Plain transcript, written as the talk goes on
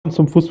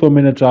zum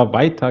Fußballmanager.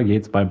 Weiter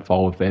geht's beim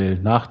VfL.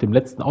 Nach dem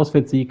letzten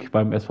Auswärtssieg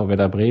beim SV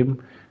Werder Bremen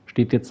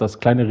steht jetzt das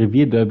kleine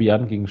Revierderby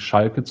an gegen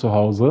Schalke zu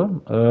Hause.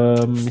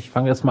 Ich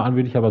fange erstmal an,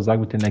 würde ich aber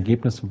sagen, mit den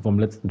Ergebnissen vom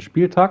letzten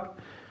Spieltag.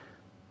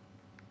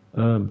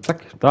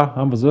 Zack, da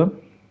haben wir sie.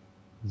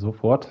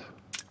 Sofort.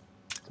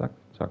 Zack,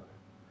 zack.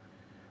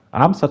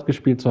 Abends hat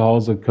gespielt zu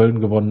Hause,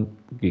 Köln gewonnen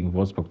gegen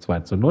Wolfsburg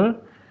 2:0.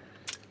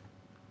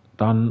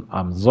 Dann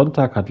am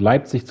Sonntag hat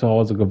Leipzig zu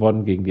Hause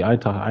gewonnen gegen die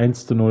Eintracht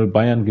 1:0.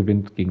 Bayern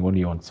gewinnt gegen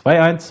Union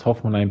 2:1.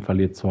 Hoffenheim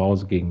verliert zu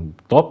Hause gegen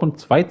Dortmund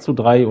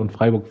 2:3. Und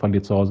Freiburg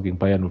verliert zu Hause gegen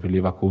Bayern und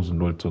Leverkusen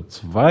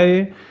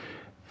 0:2.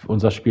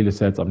 Unser Spiel ist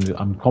ja jetzt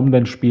am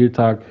kommenden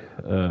Spieltag,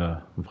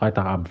 am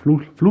Freitagabend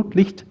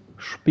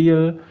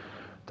Flutlichtspiel.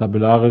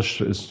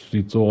 Tabellarisch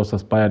sieht so aus,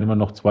 dass Bayern immer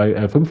noch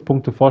 5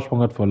 Punkte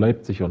Vorsprung hat vor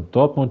Leipzig und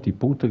Dortmund. Die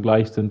Punkte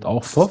gleich sind,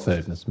 auch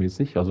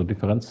torverhältnismäßig. Also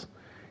Differenz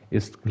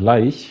ist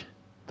gleich.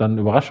 Dann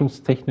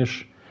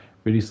überraschungstechnisch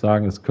würde ich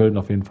sagen, ist Köln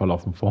auf jeden Fall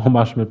auf dem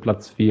Vormarsch mit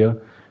Platz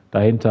 4.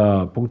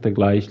 Dahinter Punkte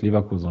gleich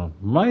Leverkusen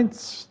und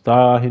Mainz.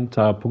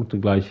 Dahinter Punkte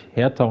gleich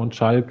Hertha und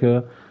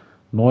Schalke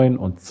 9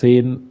 und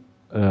 10.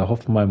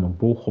 Hoffenheim und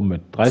Bochum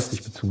mit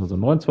 30 bzw.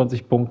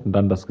 29 Punkten.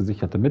 Dann das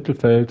gesicherte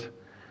Mittelfeld.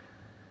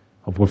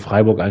 Obwohl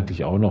Freiburg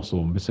eigentlich auch noch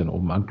so ein bisschen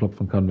oben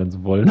anklopfen kann, wenn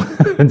sie wollen,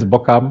 wenn sie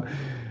Bock haben.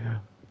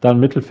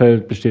 Dann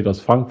Mittelfeld besteht aus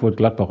Frankfurt,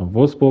 Gladbach und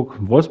Wolfsburg.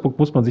 Wolfsburg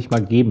muss man sich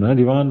mal geben, ne?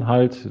 Die waren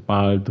halt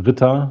mal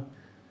Dritter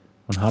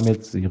und haben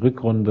jetzt die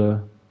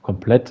Rückrunde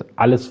komplett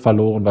alles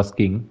verloren, was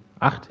ging.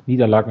 8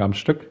 Niederlagen am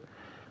Stück,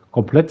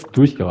 komplett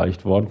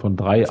durchgereicht worden von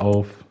 3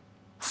 auf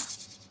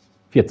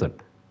 14.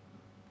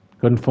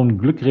 Können von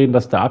Glück reden,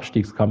 dass der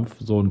Abstiegskampf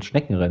so ein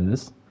Schneckenrennen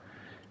ist.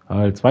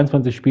 Weil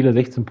 22 Spiele,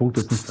 16 Punkte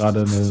ist nicht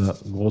gerade eine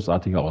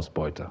großartige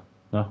Ausbeute.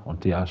 Ja,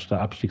 und der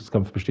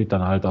Abstiegskampf besteht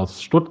dann halt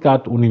aus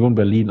Stuttgart, Union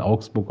Berlin,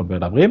 Augsburg und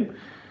Werder Bremen.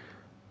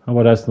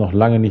 Aber da ist noch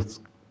lange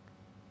nichts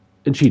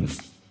entschieden.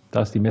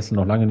 Da ist die Messe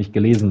noch lange nicht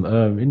gelesen.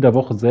 In der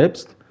Woche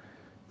selbst,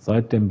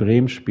 seit dem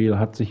Bremen-Spiel,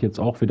 hat sich jetzt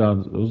auch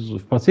wieder,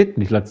 passiert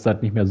in letzter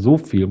Zeit nicht mehr so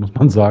viel, muss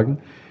man sagen.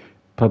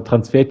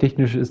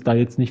 Transfertechnisch ist da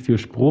jetzt nicht viel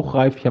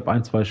spruchreif. Ich habe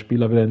 1, 2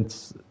 Spieler wieder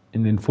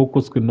in den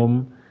Fokus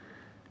genommen.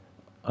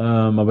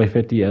 Aber ich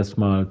werde die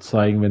erstmal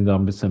zeigen, wenn da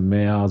ein bisschen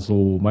mehr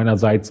so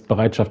meinerseits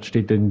Bereitschaft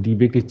steht, denn die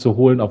wirklich zu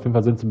holen. Auf jeden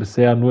Fall sind sie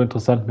bisher nur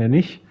interessant, mehr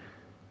nicht.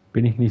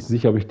 Bin ich nicht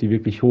sicher, ob ich die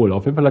wirklich hole.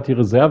 Auf jeden Fall hat die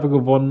Reserve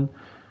gewonnen.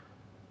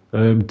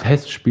 Im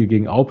Testspiel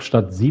gegen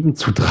Hauptstadt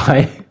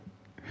 7:3.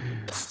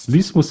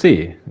 Luis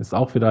Musset ist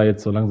auch wieder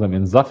jetzt so langsam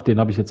in Saft. Den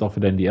habe ich jetzt auch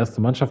wieder in die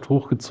erste Mannschaft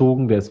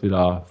hochgezogen. Der ist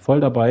wieder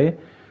voll dabei.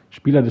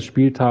 Spieler des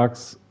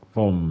Spieltags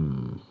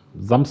vom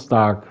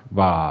Samstag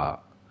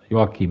war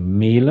Joachim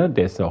Mehle,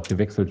 der ist ja auch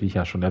gewechselt, wie ich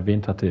ja schon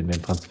erwähnt hatte, in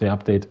dem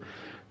Transfer-Update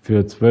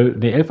für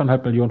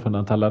 11,5 Millionen von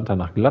Atalanta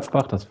nach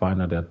Gladbach. Das war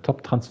einer der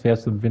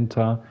Top-Transfers im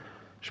Winter.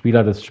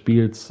 Spieler des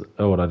Spiels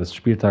oder des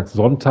Spieltags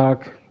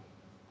Sonntag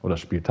oder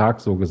Spieltag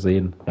so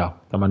gesehen. Ja,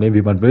 kann man nehmen,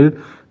 wie man will.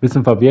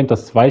 Bisschen verwirrend,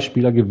 dass 2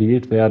 Spieler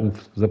gewählt werden,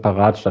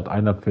 separat statt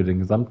einer für den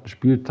gesamten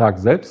Spieltag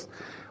selbst.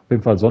 Auf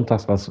jeden Fall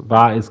sonntags, was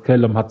war, ist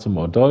Kellum hat zum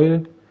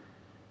Odoi.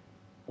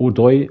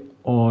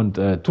 Und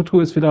Tutu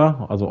ist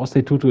wieder, also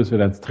Ostey Tutu ist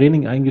wieder ins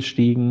Training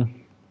eingestiegen.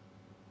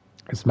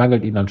 Es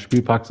mangelt ihn an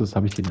Spielpraxis,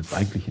 habe ich ihn jetzt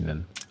eigentlich in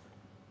den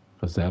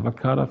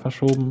Reservekader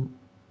verschoben.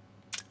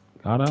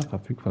 Kader,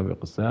 verfügbare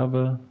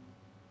Reserve.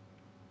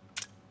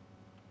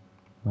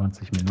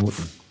 90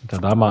 Minuten. Wenn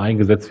er da mal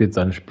eingesetzt wird,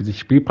 sich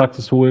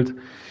Spielpraxis holt,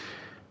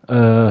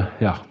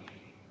 ja,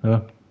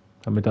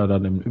 damit er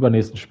dann im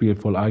übernächsten Spiel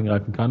voll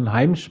eingreifen kann.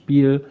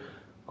 Heimspiel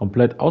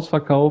komplett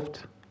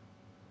ausverkauft.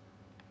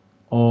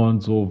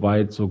 Und so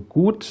weit, so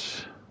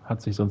gut.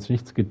 Hat sich sonst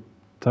nichts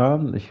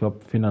getan. Ich glaube,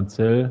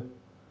 finanziell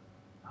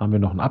haben wir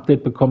noch ein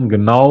Update bekommen.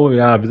 Genau,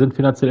 ja, wir sind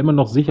finanziell immer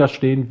noch sicher,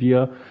 stehen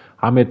wir.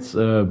 Haben jetzt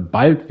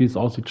bald, wie es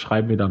aussieht,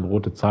 schreiben wir dann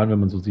rote Zahlen,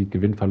 wenn man so sieht.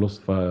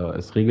 Gewinnverlust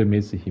ist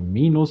regelmäßig im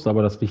Minus,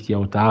 aber das liegt ja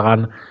auch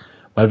daran,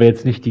 weil wir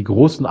jetzt nicht die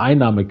großen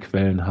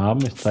Einnahmequellen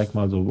haben. Ich zeige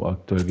mal so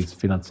aktuell, wie es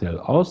finanziell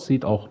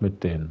aussieht, auch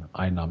mit den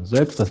Einnahmen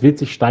selbst. Das wird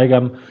sich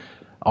steigern.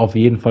 Auf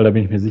jeden Fall, da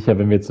bin ich mir sicher,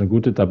 wenn wir jetzt eine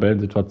gute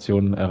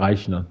Tabellensituation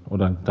erreichen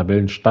oder einen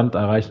Tabellenstand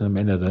erreichen am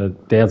Ende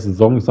der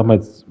Saison, ich sag mal,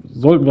 jetzt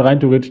sollten wir rein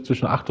theoretisch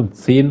zwischen 8 und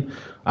 10,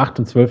 8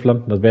 und 12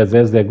 landen, das wäre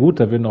sehr, sehr gut.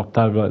 Da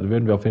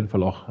würden wir auf jeden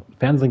Fall auch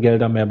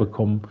Fernsehgelder mehr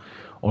bekommen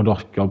und auch,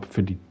 ich glaube,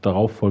 für die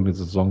darauffolgende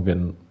Saison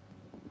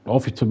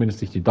hoffe ich zumindest,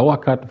 sich die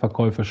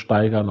Dauerkartenverkäufe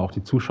steigern, auch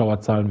die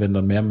Zuschauerzahlen werden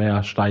dann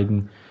mehr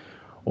steigen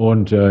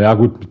und ja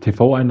gut,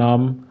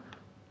 TV-Einnahmen,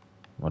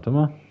 warte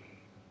mal,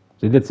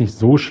 sind jetzt nicht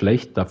so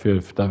schlecht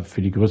dafür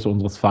für die Größe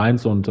unseres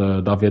Vereins und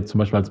da wir jetzt zum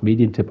Beispiel als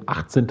Medientipp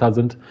 18.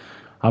 sind,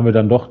 haben wir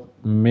dann doch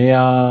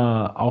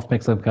mehr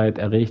Aufmerksamkeit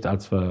erregt,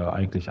 als wir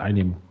eigentlich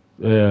einnehmen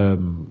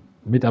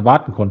mit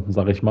erwarten konnten,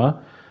 sage ich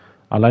mal.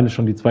 Alleine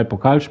schon die 2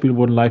 Pokalspiele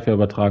wurden live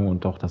übertragen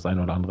und auch das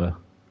eine oder andere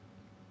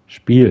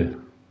Spiel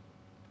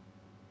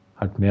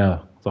halt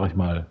mehr, sag ich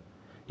mal,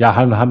 ja,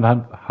 haben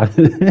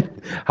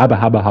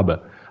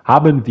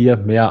wir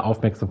mehr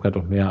Aufmerksamkeit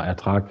und mehr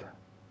Ertrag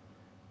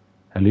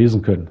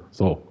erlesen können.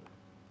 So.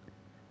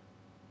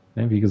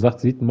 Ja, wie gesagt,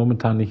 sieht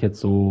momentan nicht jetzt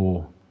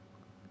so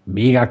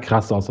mega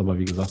krass aus, aber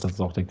wie gesagt, das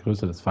ist auch der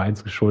Größe des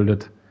Vereins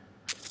geschuldet.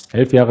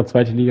 11 Jahre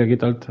zweite Liga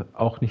geht halt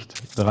auch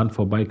nicht daran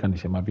vorbei, kann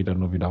ich immer wieder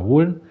nur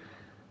wiederholen.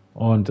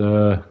 Und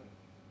aber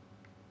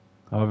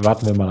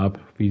warten wir mal ab,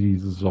 wie die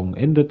Saison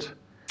endet.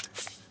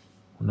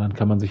 Und dann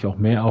kann man sich auch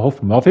mehr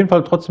erhoffen. Aber auf jeden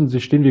Fall trotzdem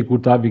stehen wir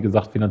gut da, wie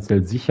gesagt,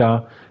 finanziell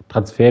sicher.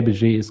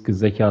 Transferbudget ist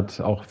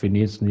gesichert. Auch für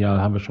nächsten Jahr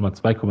haben wir schon mal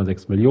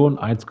 2,6 Millionen,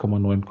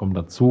 1,9 kommen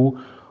dazu.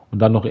 Und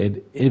dann noch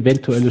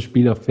eventuelle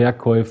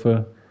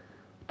Spielerverkäufe.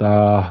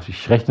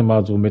 Ich rechne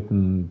mal so mit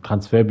einem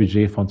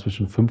Transferbudget von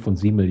zwischen 5 und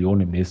 7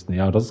 Millionen im nächsten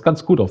Jahr. Das ist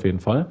ganz gut auf jeden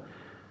Fall.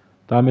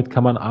 Damit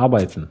kann man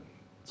arbeiten.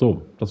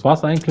 So, das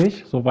war's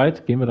eigentlich.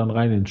 Soweit gehen wir dann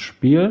rein ins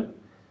Spiel.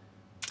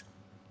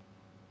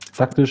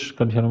 Taktisch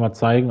kann ich ja nochmal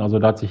zeigen, also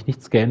da hat sich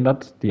nichts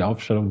geändert. Die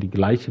Aufstellung die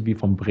gleiche wie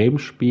vom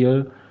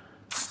Bremen-Spiel.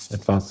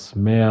 Etwas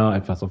mehr,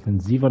 etwas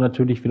offensiver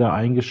natürlich wieder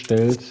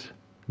eingestellt.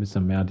 Ein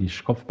bisschen mehr die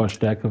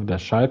Kopfballstärke der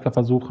Schalke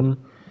versuchen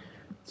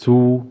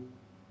zu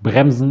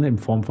bremsen in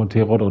Form von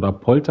Terodde oder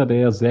Polter, der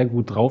ja sehr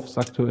gut drauf ist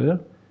aktuell.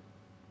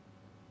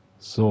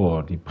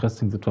 So, die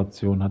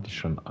Pressing-Situation hatte ich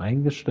schon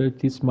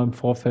eingestellt diesmal im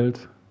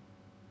Vorfeld.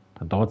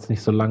 Dann dauert es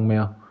nicht so lang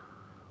mehr.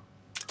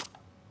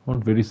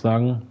 Und würde ich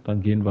sagen,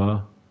 dann gehen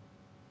wir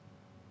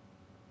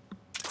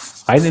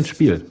rein ins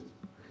Spiel.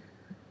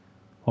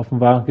 Hoffen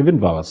wir,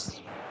 gewinnen wir was.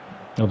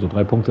 Also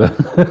 3 Punkte.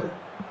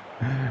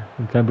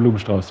 Ein kleiner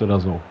Blumenstrauß oder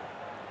so.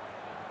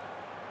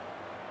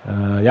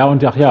 Ja,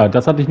 und ach ja,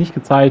 das hatte ich nicht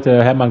gezeigt.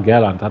 Hermann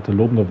Gerland hatte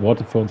lobende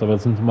Worte für uns, aber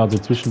das sind immer so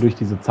zwischendurch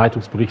diese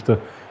Zeitungsberichte,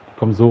 die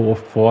kommen so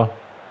oft vor,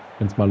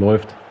 wenn es mal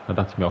läuft. Da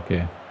dachte ich mir,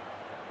 okay,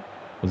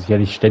 muss ich ja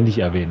nicht ständig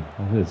erwähnen.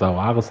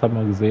 Sauares hat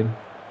man gesehen.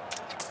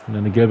 Wenn er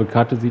eine gelbe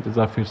Karte sieht, ist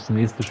er für das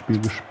nächste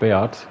Spiel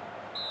gesperrt.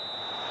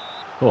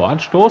 So,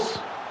 Anstoß.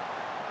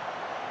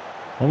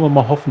 Wollen wir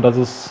mal hoffen, dass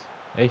es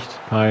echt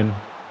keine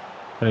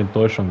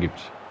Enttäuschung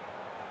gibt.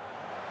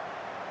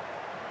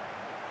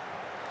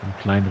 Im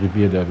kleinen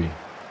Revierderby.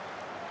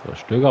 So,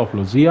 Stöger auf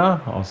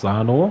Lucia, aus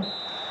Sano.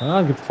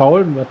 Ja, gibt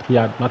Foul.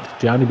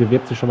 Matriani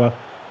bewirbt sich schon mal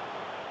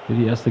für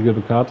die erste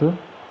gelbe Karte.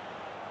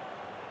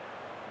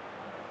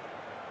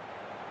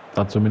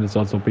 Sah zumindest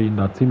aus, als ob er ihn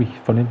da ziemlich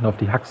von hinten auf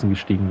die Haxen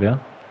gestiegen wäre.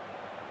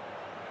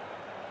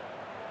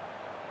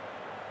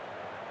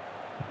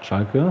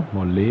 Schalke,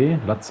 Mollet,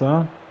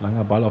 Latza,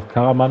 langer Ball auf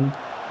Karaman.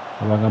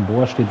 Aber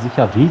Gamboa steht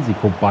sicher,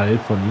 Risikoball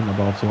von ihm,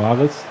 aber auf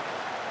Soares.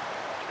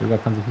 Stöger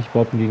kann sich nicht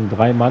behaupten gegen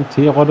 3 Mann.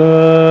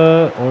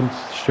 Terodde und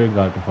schön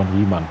gehalten von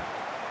Riemann.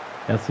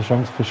 Erste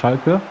Chance für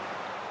Schalke.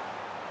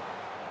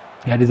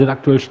 Ja, die sind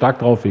aktuell stark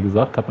drauf, wie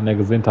gesagt. Hat man ja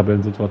gesehen,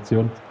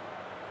 Tabellensituation.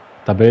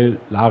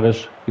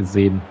 Tabellarisch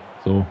gesehen.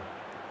 So,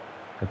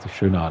 hört sich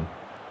schöner an.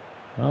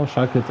 Ja,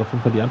 Schalke jetzt auf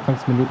jeden Fall die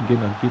Anfangsminuten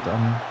geht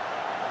am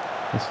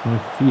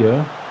S04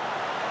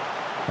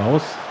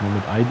 raus, nur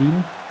mit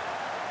Aydin.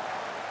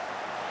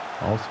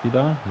 Raus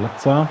wieder,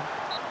 Latza.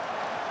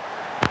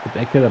 Mit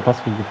Ecke, der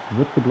Pass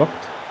wird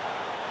geblockt.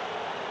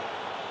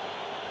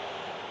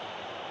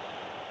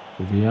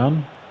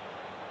 Julian.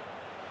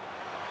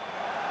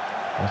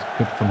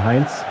 Ausgeköpft von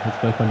Heinz.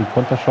 Jetzt gleich mal die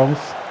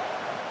Konterchance.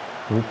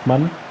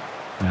 Hofmann.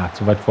 Ja,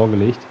 zu weit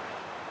vorgelegt.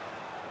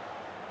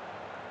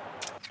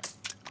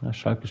 Ja,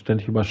 Schalke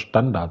ständig über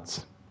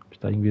Standards. Habe ich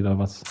da irgendwie da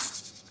was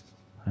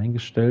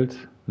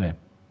eingestellt? Nee.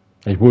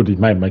 Ja, gut, ich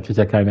meine, man kriegt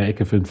ja keine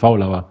Ecke für den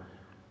Foul, aber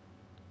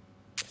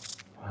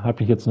habe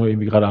mich jetzt nur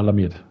irgendwie gerade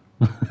alarmiert.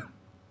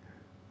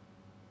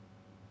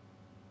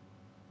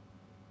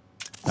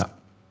 Ja.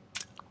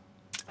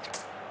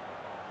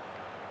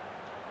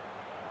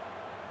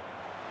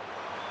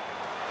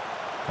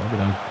 War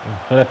wieder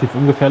relativ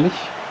ungefährlich.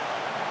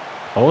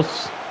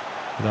 Raus.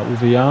 Wieder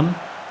Uwe Jan.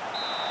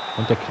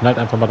 Und der knallt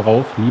einfach mal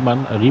drauf.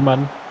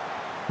 Riemann.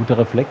 Guter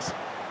Reflex.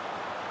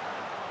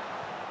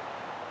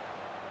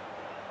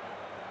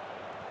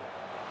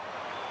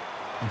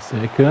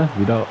 Nächste Ecke.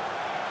 Wieder.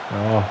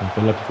 Ja,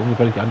 relativ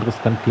ungefährlich.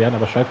 Anderes kann klären,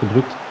 aber Schalke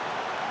drückt.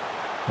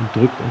 Und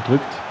drückt.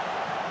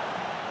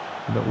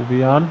 Wieder Uwe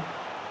Jan.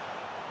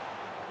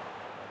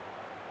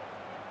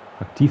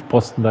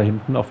 Aktivposten da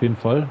hinten auf jeden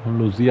Fall. Und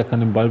Lucia kann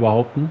den Ball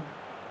behaupten.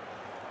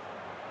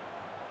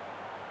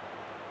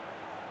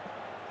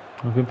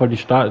 Auf jeden Fall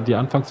die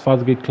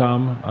Anfangsphase geht klar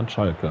an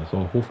Schalke.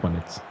 So, Hofmann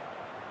jetzt.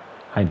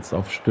 Heinz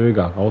auf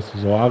Stöger. Raus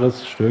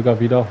Soares. Stöger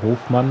wieder.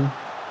 Hofmann.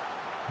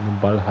 Den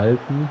Ball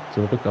halten.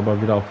 Zurück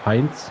aber wieder auf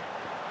Heinz.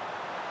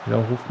 Wieder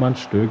Hofmann.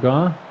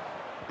 Stöger.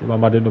 Immer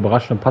mal den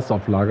überraschenden Pass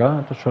auf Lager.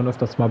 Hat das schon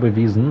öfters mal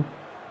bewiesen.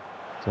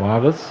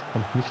 Soares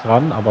kommt nicht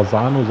ran, aber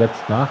Sano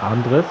setzt nach.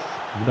 Andres.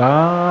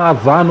 Wieder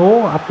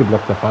Sano.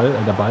 Abgeblockt der Ball.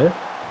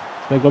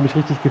 Das wäre, glaube ich,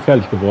 richtig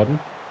gefährlich geworden.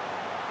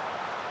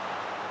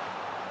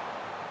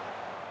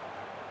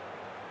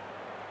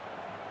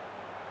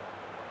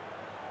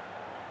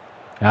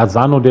 Ja,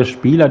 Sano, der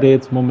Spieler, der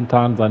jetzt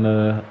momentan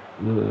seine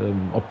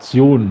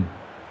Optionen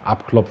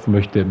abklopfen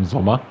möchte im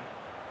Sommer.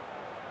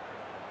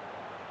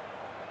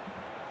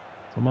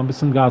 Soll mal ein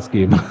bisschen Gas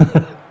geben.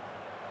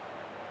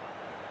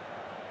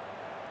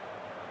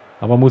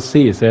 Aber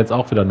Musset ist ja jetzt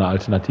auch wieder eine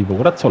Alternative.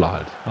 Oder Zoller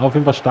halt. Aber auf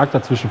jeden Fall stark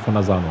dazwischen von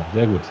der Sano.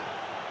 Sehr gut.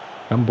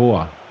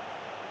 Gamboa.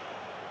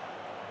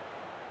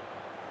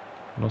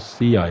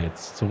 Lucia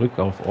jetzt zurück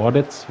auf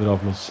Ordetz, wieder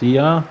auf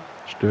Lucia.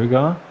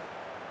 Stöger.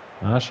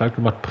 Ja, Schalke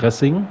macht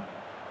Pressing.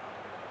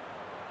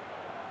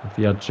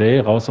 Via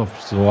J raus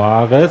auf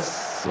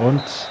Soares.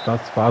 Und das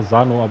war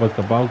Sano, aber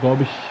das war,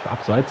 glaube ich,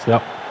 abseits. Ja.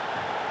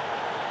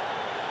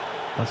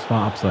 Das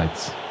war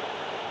abseits.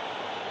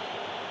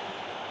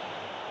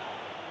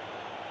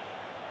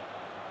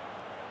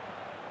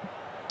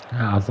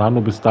 Ja,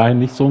 Sano bis dahin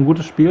nicht so ein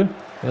gutes Spiel.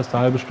 Erste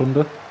halbe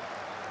Stunde.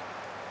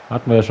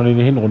 Hatten wir ja schon in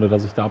der Hinrunde,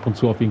 dass ich da ab und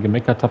zu auf ihn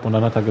gemeckert habe und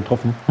dann hat er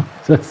getroffen.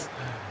 Das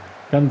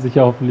kann sich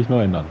ja hoffentlich noch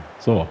ändern.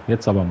 So,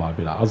 jetzt aber mal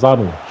wieder.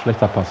 Asano,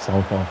 schlechter Pass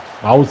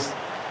raus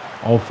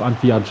auf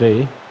Antia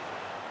J.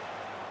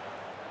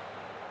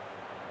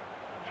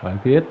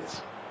 Schalke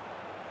jetzt.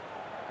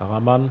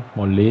 Karaman,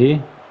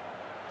 Mollet.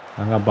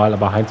 Langer Ball,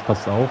 aber Heinz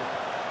passt auf.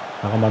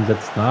 Karaman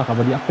setzt nach,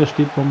 aber die Abwehr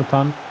steht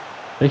momentan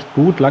recht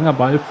gut. Langer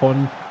Ball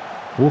von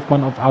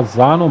Hofmann auf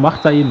Asano.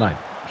 Macht er ihn? Nein.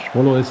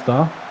 Schwolo ist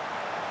da.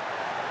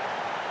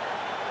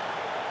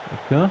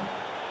 Ecke.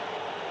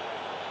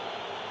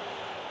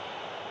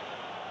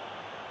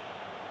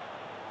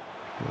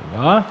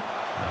 Ja,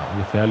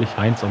 ungefährlich.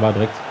 Heinz aber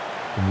direkt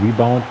im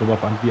Rebound rüber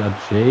auf Antia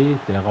J.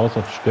 Der raus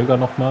auf Stöger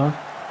nochmal.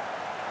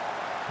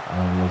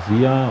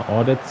 Lucia,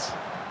 Ordetz,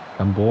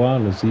 Gamboa,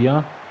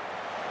 Lucia.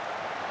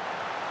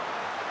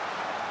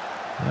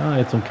 Ja,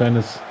 jetzt so ein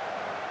kleines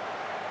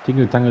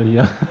Tingeltangel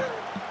hier.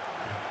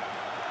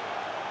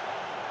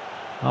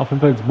 Auf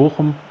jeden Fall ist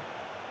Bochum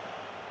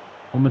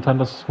momentan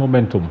das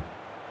Momentum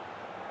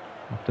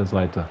auf der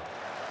Seite.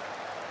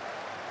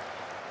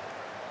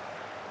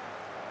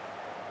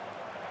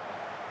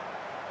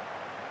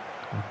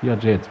 Ja,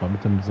 jetzt mal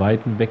mit dem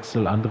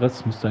Seitenwechsel.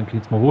 Andres müsste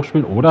eigentlich jetzt mal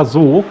hochspielen. Oder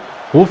so.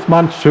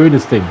 Hofmann,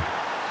 schönes Ding.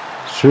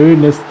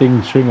 Schönes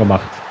Ding, schön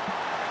gemacht.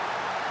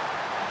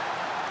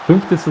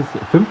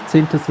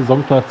 15.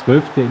 Saisontor,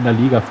 12. in der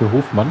Liga für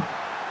Hofmann.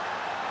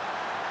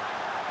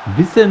 Ein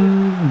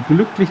bisschen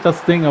glücklich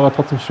das Ding, aber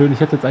trotzdem schön. Ich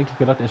hätte jetzt eigentlich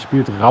gedacht, er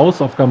spielt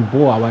raus auf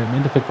Gamboa, aber im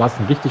Endeffekt war es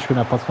ein richtig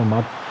schöner Pass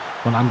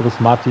von Andres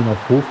Martin auf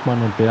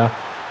Hofmann und der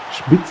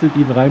spitzelt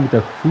ihn rein mit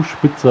der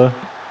Fußspitze.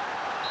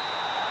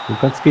 So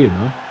kann es gehen,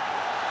 ne?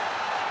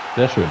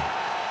 Sehr schön.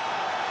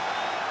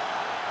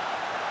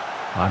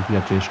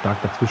 Antia J stark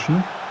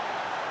dazwischen.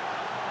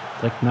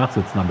 Direkt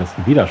nachsitzen am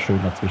besten. Wieder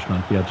schön dazwischen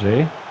Antia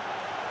J.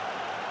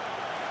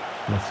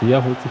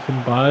 Lucia holt sich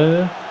den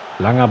Ball.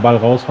 Langer Ball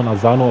raus von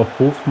Asano auf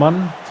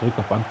Hofmann. Zurück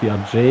auf Antia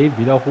J.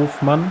 Wieder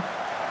Hofmann.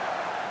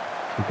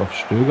 Zurück auf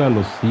Stöger.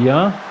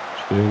 Lucia.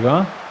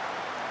 Stöger.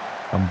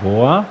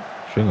 Gamboa.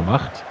 Schön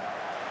gemacht.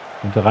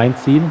 Könnte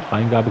reinziehen.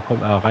 Reingabe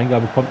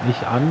kommt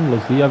nicht an.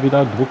 Lucia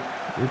wieder. Druck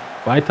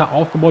weiter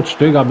aufgebaut.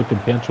 Stöger mit dem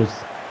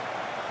Fernschuss.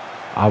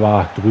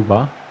 Aber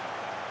drüber.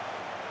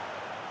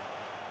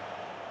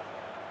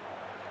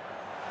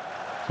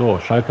 So,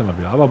 Schalke mal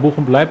wieder. Aber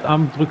Bochum bleibt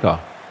am Drücker.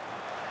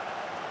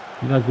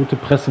 Wieder gute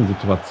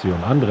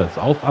Pressing-Situation. Andres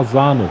auf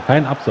Asano.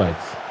 Kein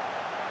Abseits.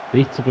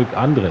 Legt zurück.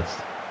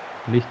 Andres.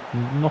 Legt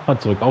nochmal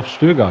zurück auf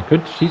Stöger.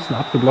 Könnte schießen.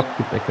 Abgeblockt.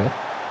 Gibt Ecke.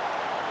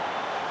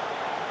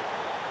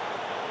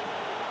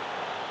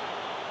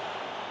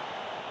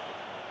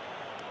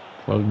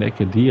 Folgende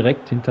Ecke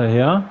direkt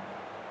hinterher.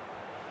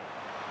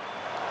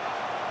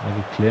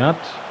 Geklärt.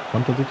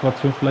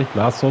 Kontersituation vielleicht.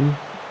 Larsson.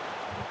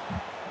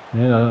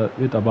 Ne, da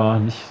wird aber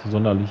nicht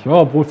sonderlich. Ja,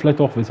 obwohl vielleicht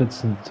auch. Wir sind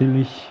jetzt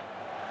ziemlich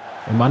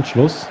im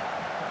Anschluss.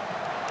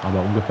 Aber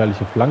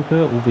ungefährliche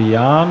Flanke. Uwe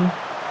Jahn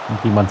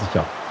und Riemann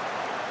sicher.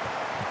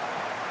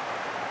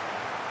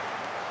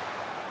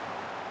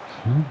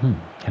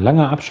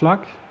 Langer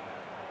Abschlag.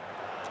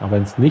 Aber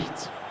ins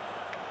Nichts.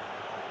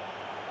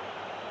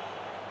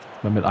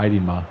 Mal mit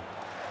Aydin mal.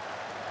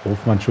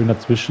 Hofmann schön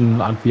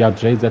dazwischen. Antia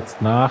J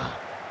setzt nach.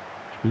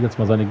 Spielt jetzt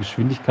mal seine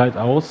Geschwindigkeit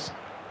aus.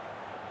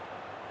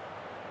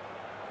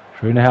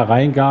 Schöne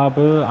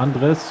Hereingabe.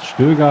 Andres,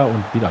 Stöger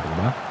und wieder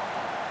drüber.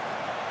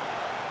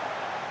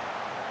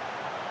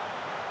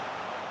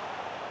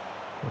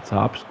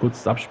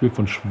 Kurzes Abspiel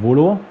von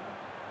Schwolo.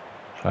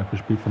 Schalke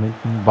spielt von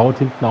hinten, baut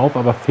hinten auf,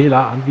 aber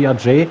Fehler an Via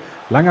J.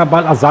 Langer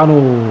Ball,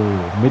 Asano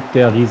mit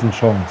der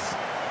Riesenchance.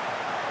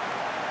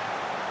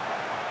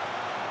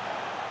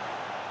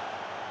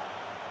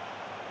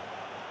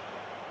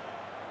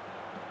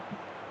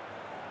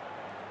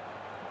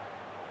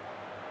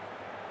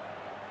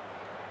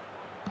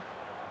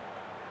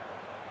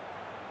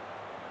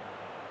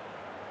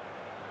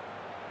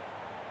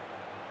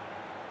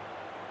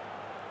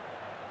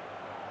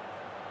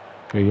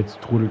 Okay,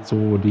 jetzt trudelt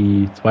so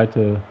die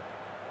zweite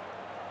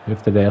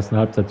Hälfte der ersten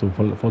Halbzeit so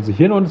vor sich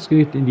hin und es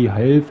geht in die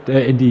Hälfte,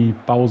 in die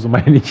Pause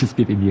meine ich, es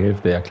geht in die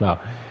Hälfte, ja klar.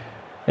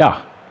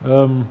 Ja,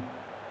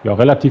 ja,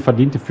 relativ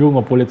verdiente Führung,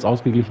 obwohl jetzt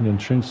ausgeglichen in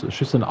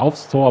Schüssen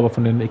aufs Tor, aber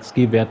von den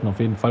XG-Werten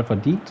auf jeden Fall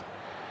verdient.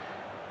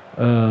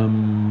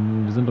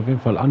 Wir sind auf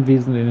jeden Fall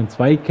anwesend in den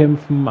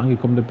Zweikämpfen,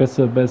 angekommene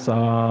Pässe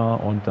besser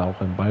und auch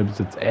im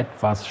Ballbesitz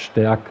etwas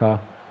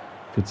stärker.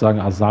 Ich würde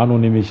sagen, Asano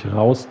nehme ich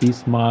raus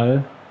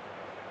diesmal.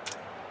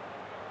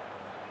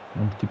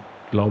 Und gibt,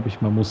 glaube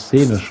ich, mal Musse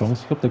eine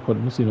Chance. Ich glaube, der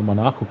muss hier nochmal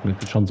nachgucken. Der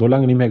hat schon so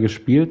lange nicht mehr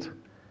gespielt.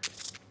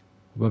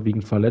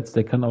 Überwiegend verletzt.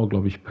 Der kann auch,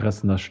 glaube ich,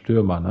 pressender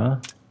Stürmer,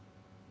 ne?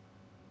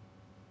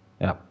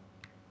 Ja.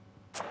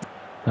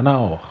 Kann er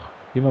auch.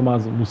 Geben wir mal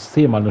so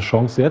Musee mal eine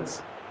Chance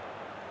jetzt.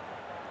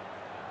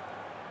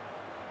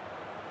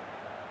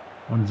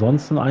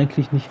 Ansonsten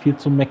eigentlich nicht viel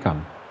zu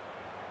meckern.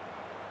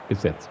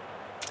 Bis jetzt.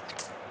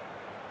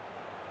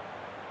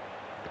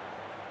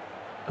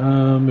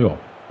 Ja,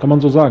 kann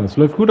man so sagen. Es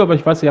läuft gut, aber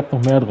ich weiß, ihr habt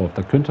noch mehr drauf.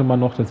 Da könnte man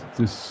noch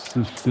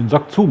den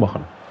Sack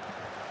zumachen.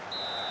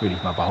 Würde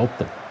ich mal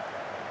behaupten.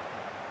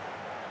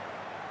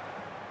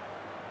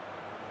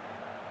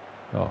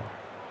 Ja.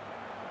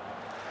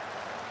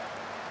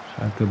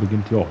 Schalke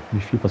beginnt, ja,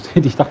 nicht viel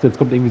passiert. Ich dachte, jetzt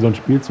kommt irgendwie so ein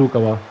Spielzug,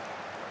 aber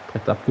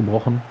direkt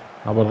abgebrochen.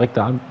 Aber direkt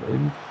da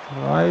im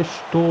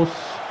Freistoß.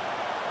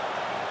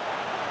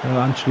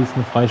 Der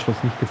anschließende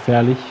Freistoß nicht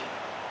gefährlich.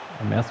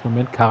 Im ersten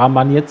Moment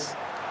Karaman jetzt.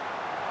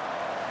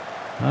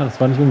 Ja,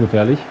 das war nicht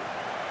ungefährlich.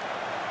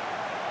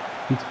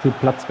 Viel zu viel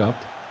Platz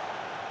gehabt.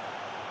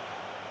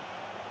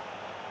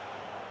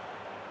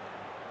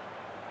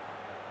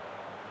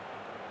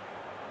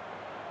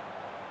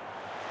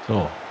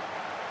 So.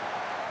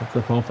 Jetzt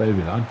der VfL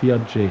wieder. Antia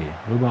J.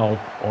 Rüber auf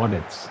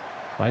Ordetz.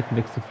 Zweiten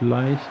Wechsel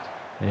vielleicht.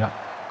 Ja.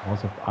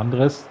 Raus auf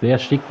Andres. Der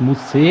schickt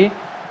Musee.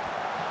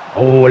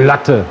 Oh,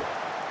 Latte.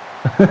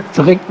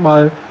 Direkt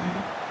mal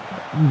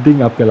ein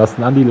Ding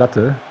abgelassen an die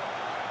Latte.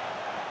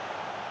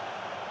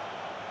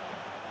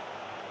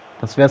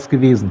 Das wäre es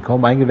gewesen.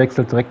 Kaum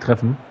eingewechselt, direkt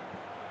treffen.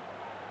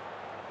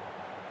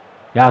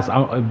 Ja,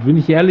 bin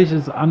ich ehrlich,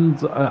 ist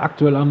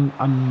aktuell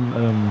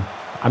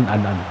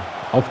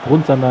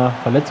aufgrund seiner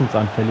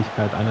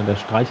Verletzungsanfälligkeit einer der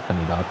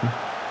Streichkandidaten.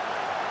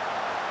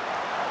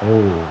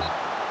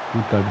 Oh,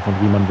 gut gehalten von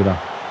Riemann wieder.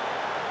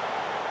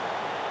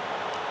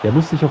 Der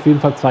muss sich auf jeden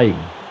Fall zeigen.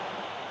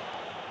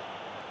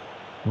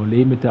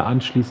 Mollet mit der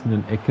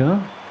anschließenden Ecke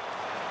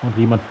und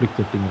Riemann pflückt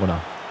das Ding runter.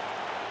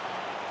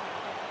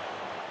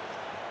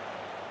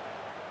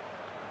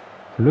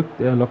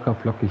 Pflückt er locker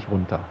flockig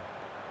runter.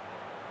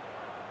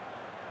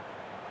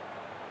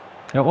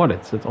 Ja,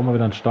 Ordetz, jetzt auch mal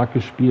wieder ein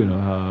starkes Spiel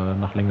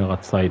nach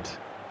längerer Zeit.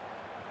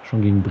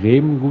 Schon gegen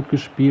Bremen gut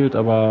gespielt,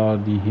 aber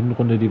die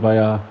Hinrunde, die war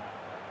ja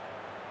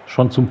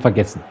schon zum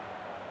Vergessen.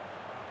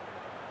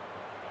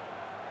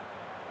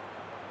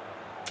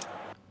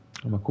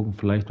 Mal gucken,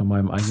 vielleicht noch mal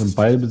im eigenen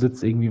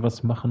Ballbesitz irgendwie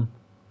was machen.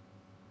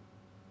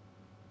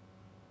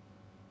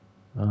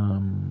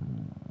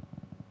 Ein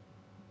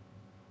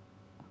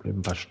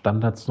paar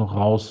Standards noch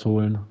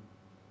rausholen.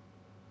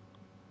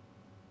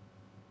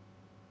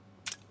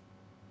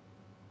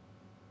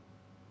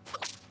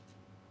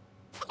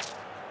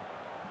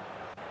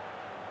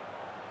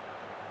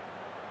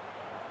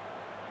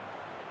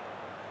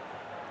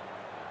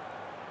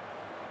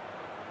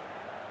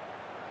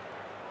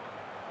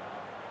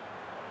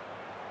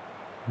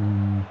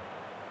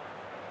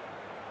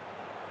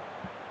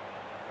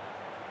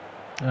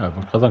 Ja, ich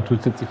wollte gerade sagen,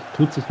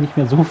 tut sich nicht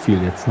mehr so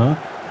viel jetzt, ne?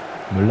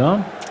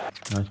 Müller.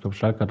 Ja, ich glaube,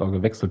 Schalke hat auch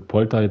gewechselt.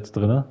 Polter jetzt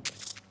drin.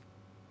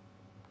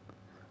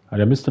 Aber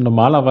der müsste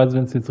normalerweise,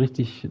 wenn es jetzt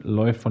richtig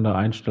läuft, von der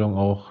Einstellung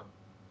auch.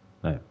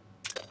 Nein.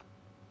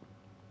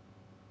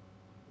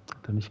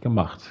 Hat er nicht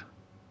gemacht.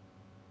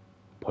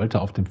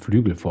 Polter auf dem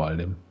Flügel vor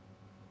allem.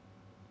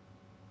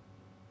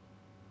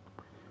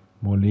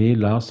 Mollet,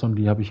 Larsson,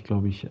 die habe ich,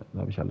 glaube ich, da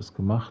habe ich alles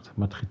gemacht.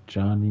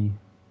 Matriciani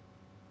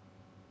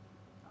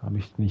habe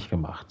ich nicht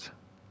gemacht.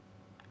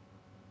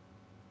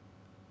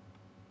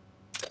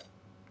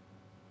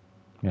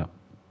 Ja,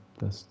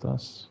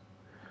 das.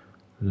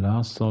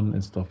 Larsson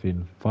ist auf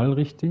jeden Fall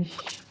richtig.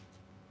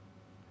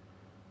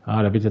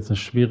 Da wird jetzt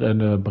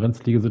eine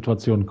brenzlige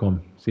Situation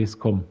kommen. Ich sehe es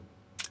kommen.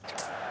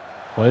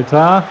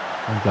 Polter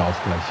und der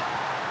Ausgleich.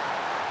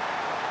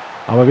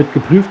 Aber wird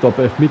geprüft, ob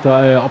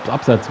Elfmeter, ob es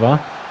Abseits war.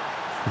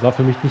 Das sah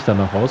für mich nicht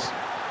danach aus.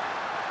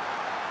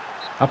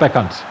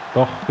 Aberkannt.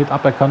 Doch, wird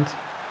aberkannt.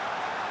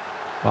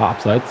 War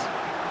Abseits.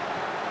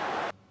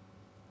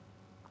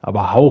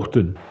 Aber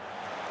hauchdünn.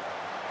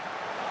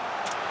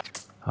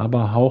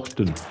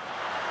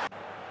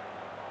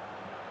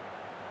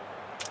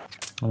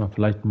 Aber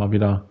vielleicht mal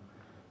wieder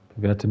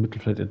bewährte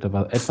Mittelfeld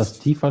etwas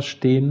tiefer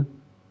stehen.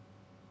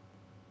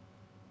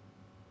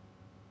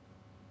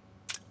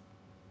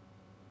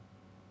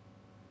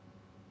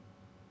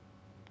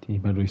 Die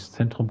nicht mehr durchs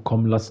Zentrum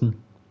kommen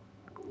lassen.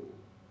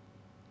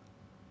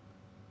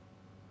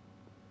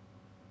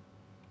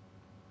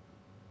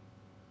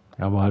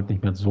 Ja, aber halt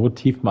nicht mehr so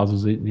tief,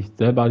 also nicht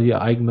selber die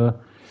eigene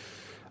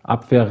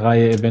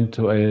Abwehrreihe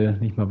eventuell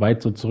nicht mehr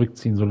weit so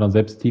zurückziehen, sondern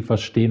selbst tiefer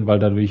stehen, weil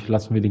dadurch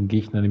lassen wir den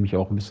Gegner nämlich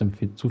auch ein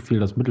bisschen zu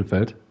viel das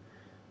Mittelfeld.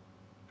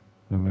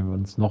 Wenn wir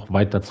uns noch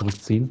weiter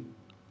zurückziehen.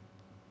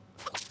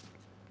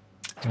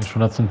 Ja,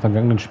 schon hat es in den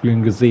vergangenen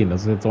Spielen gesehen.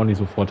 Das ist jetzt auch nicht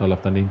so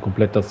vorteilhaft, dann den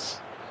komplett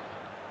das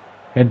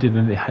Hand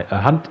in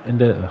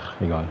der. Ach,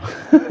 egal.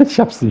 Ich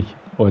hab's nicht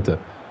heute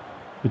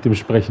mit dem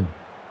Sprechen.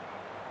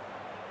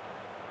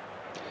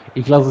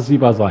 Ich lasse es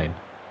lieber sein.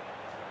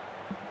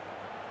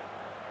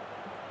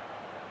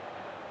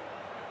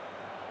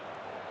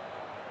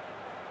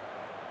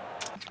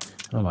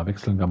 Mal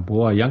wechseln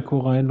Gamboa, Janko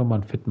rein, nochmal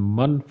einen fitten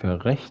Mann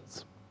für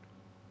rechts.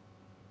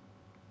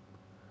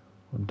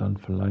 Und dann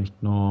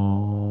vielleicht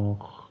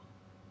noch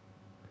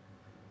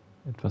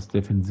etwas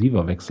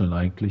defensiver wechseln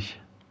eigentlich.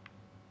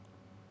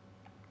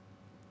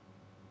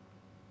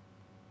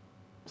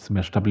 Ein bisschen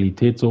mehr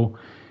Stabilität so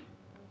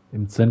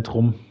im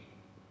Zentrum.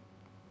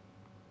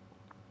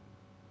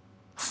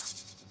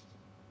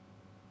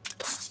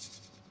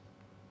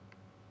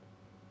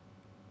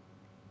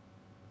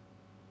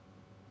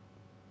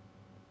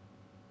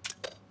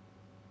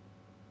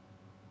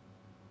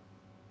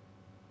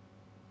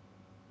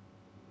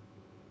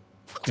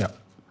 Ja.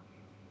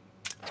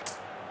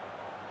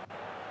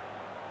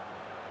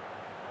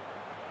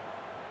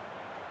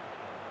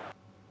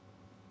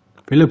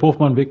 Philipp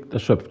Hofmann wirkt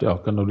erschöpft, ja,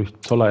 kann durch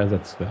Zoller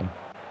ersetzt werden.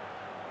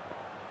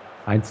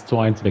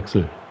 1:1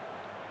 Wechsel.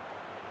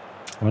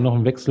 Haben wir noch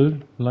einen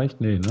Wechsel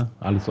vielleicht? Nee, ne?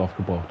 Alles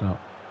aufgebraucht, ja.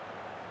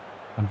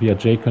 Und via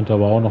J könnte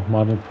aber auch noch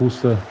mal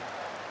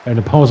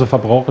eine Pause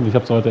verbrauchen. Ich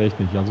habe es heute echt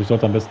nicht. Also ich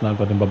sollte am besten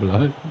einfach den Bubble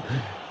halten.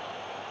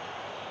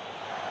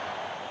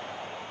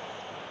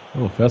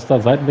 So, Förster,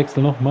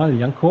 Seitenwechsel nochmal.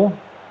 Janko.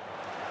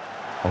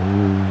 Oh,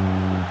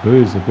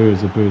 böse,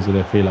 böse, böse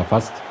der Fehler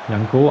fast.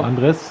 Janko,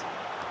 Andres.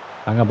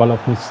 Langer Ball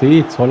auf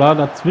Musset. Zoller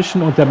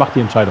dazwischen und der macht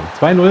die Entscheidung.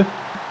 2:0.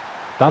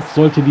 Das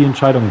sollte die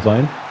Entscheidung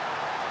sein.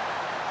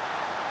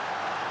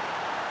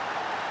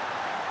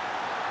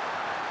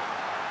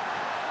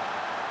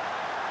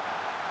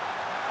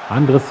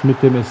 Andres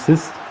mit dem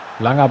Assist.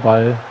 Langer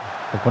Ball.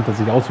 Da konnte er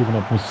sich aussuchen,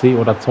 ob Musset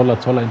oder Zoller.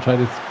 Zoller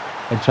entscheidet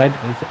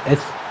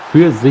es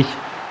für sich.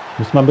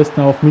 Muss man am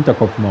besten auf den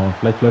Hinterkopf machen.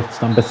 Vielleicht läuft es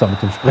dann besser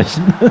mit dem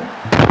Sprechen.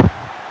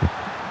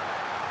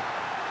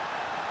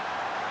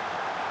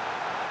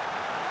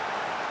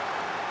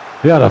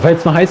 Ja, da war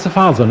jetzt eine heiße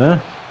Phase,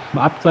 ne? Im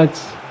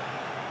Abseits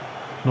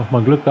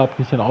nochmal Glück gehabt,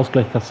 nicht den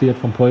Ausgleich kassiert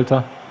vom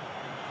Polter.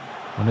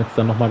 Und jetzt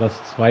dann nochmal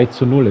das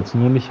 2:0. Jetzt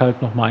nur nicht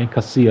halt nochmal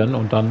einkassieren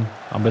und dann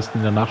am besten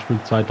in der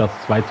Nachspielzeit das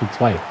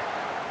 2:2.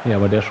 Ja,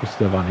 aber der Schuss,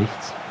 der war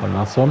nichts von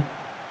Nasson.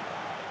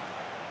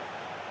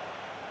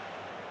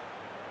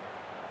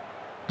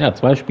 Ja,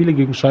 2 Spiele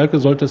gegen Schalke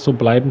sollte es so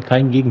bleiben.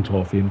 Kein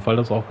Gegentor auf jeden Fall.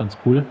 Das ist auch ganz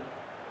cool.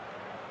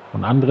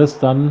 Und Andres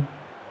dann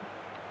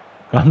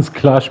ganz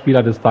klar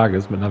Spieler des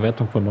Tages mit einer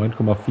Wertung von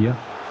 9,4.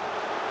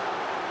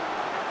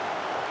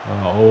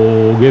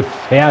 Oh,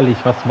 gefährlich.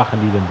 Was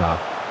machen die denn da?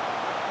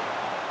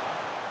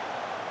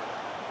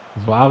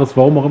 Suarez,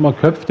 warum auch immer,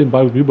 köpft den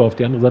Ball rüber auf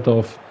die andere Seite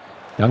auf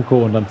Janko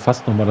und dann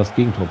fast nochmal das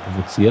Gegentor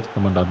provoziert,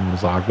 kann man dann nur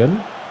sagen.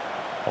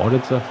 Oh,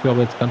 jetzt dafür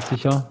aber jetzt ganz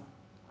sicher.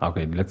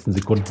 Okay, in den letzten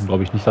Sekunden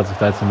glaube ich nicht, dass ich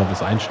da jetzt nochmal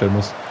was einstellen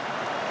muss,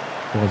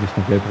 bevor er sich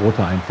eine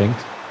gelb-rote einfängt.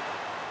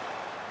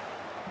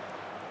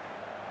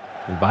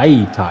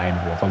 Weiter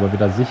Einwurf, aber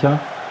wieder sicher.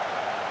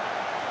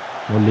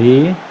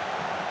 Ole,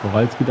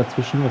 Goralski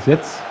dazwischen, was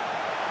jetzt?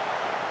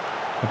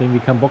 Hat irgendwie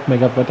keinen Bock mehr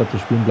gehabt, weiter zu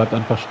spielen, bleibt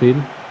einfach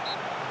stehen.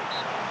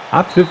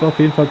 Abpfiff auf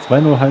jeden Fall,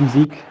 2:0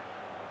 Heimsieg.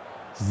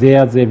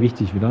 Sehr, sehr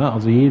wichtig wieder.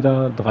 Also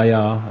jeder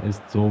Dreier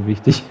ist so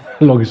wichtig,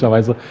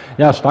 logischerweise.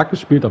 Ja, stark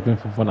gespielt auf jeden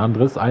Fall von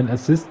Andres. Ein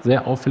Assist,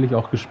 sehr auffällig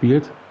auch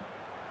gespielt.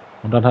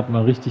 Und dann hat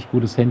man ein richtig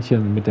gutes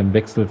Händchen mit dem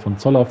Wechsel von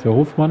Zoller für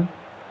Hofmann.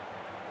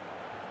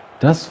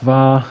 Das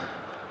war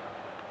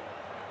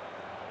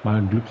mal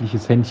ein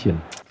glückliches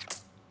Händchen.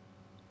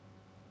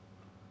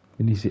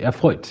 Bin ich sehr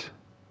erfreut.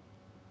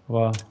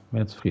 Aber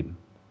mehr zufrieden.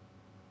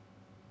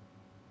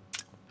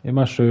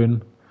 Immer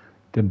schön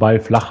den Ball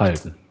flach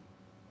halten.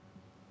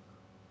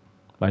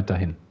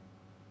 Weiterhin.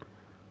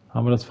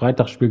 Haben wir das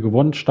Freitagsspiel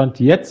gewonnen. Stand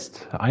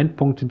jetzt 1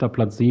 Punkt hinter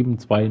Platz 7,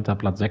 2 hinter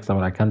Platz 6,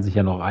 aber da kann sich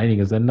ja noch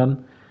einiges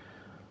ändern.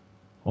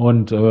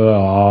 Und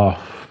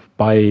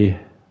bei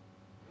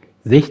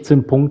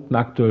 16 Punkten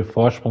aktuell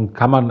Vorsprung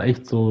kann man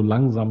echt so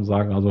langsam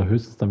sagen, also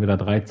höchstens dann wieder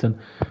 13.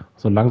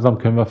 So langsam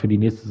können wir für die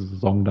nächste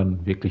Saison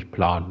dann wirklich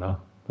planen. Ne?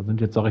 Da sind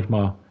jetzt, sag ich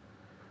mal,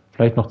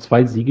 vielleicht noch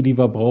 2 Siege, die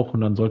wir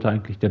brauchen. Dann sollte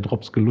eigentlich der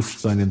Drops gelutscht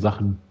sein in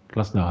Sachen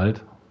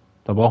Klassenerhalt.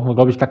 Da brauchen wir,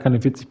 glaube ich, gar keine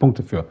 40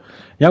 Punkte für.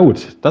 Ja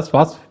gut, das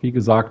war's, wie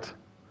gesagt,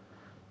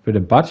 für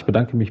den Part. Ich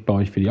bedanke mich bei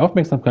euch für die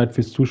Aufmerksamkeit,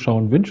 fürs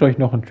Zuschauen. Wünsche euch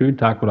noch einen schönen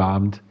Tag oder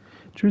Abend.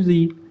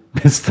 Tschüssi,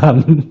 bis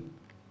dann.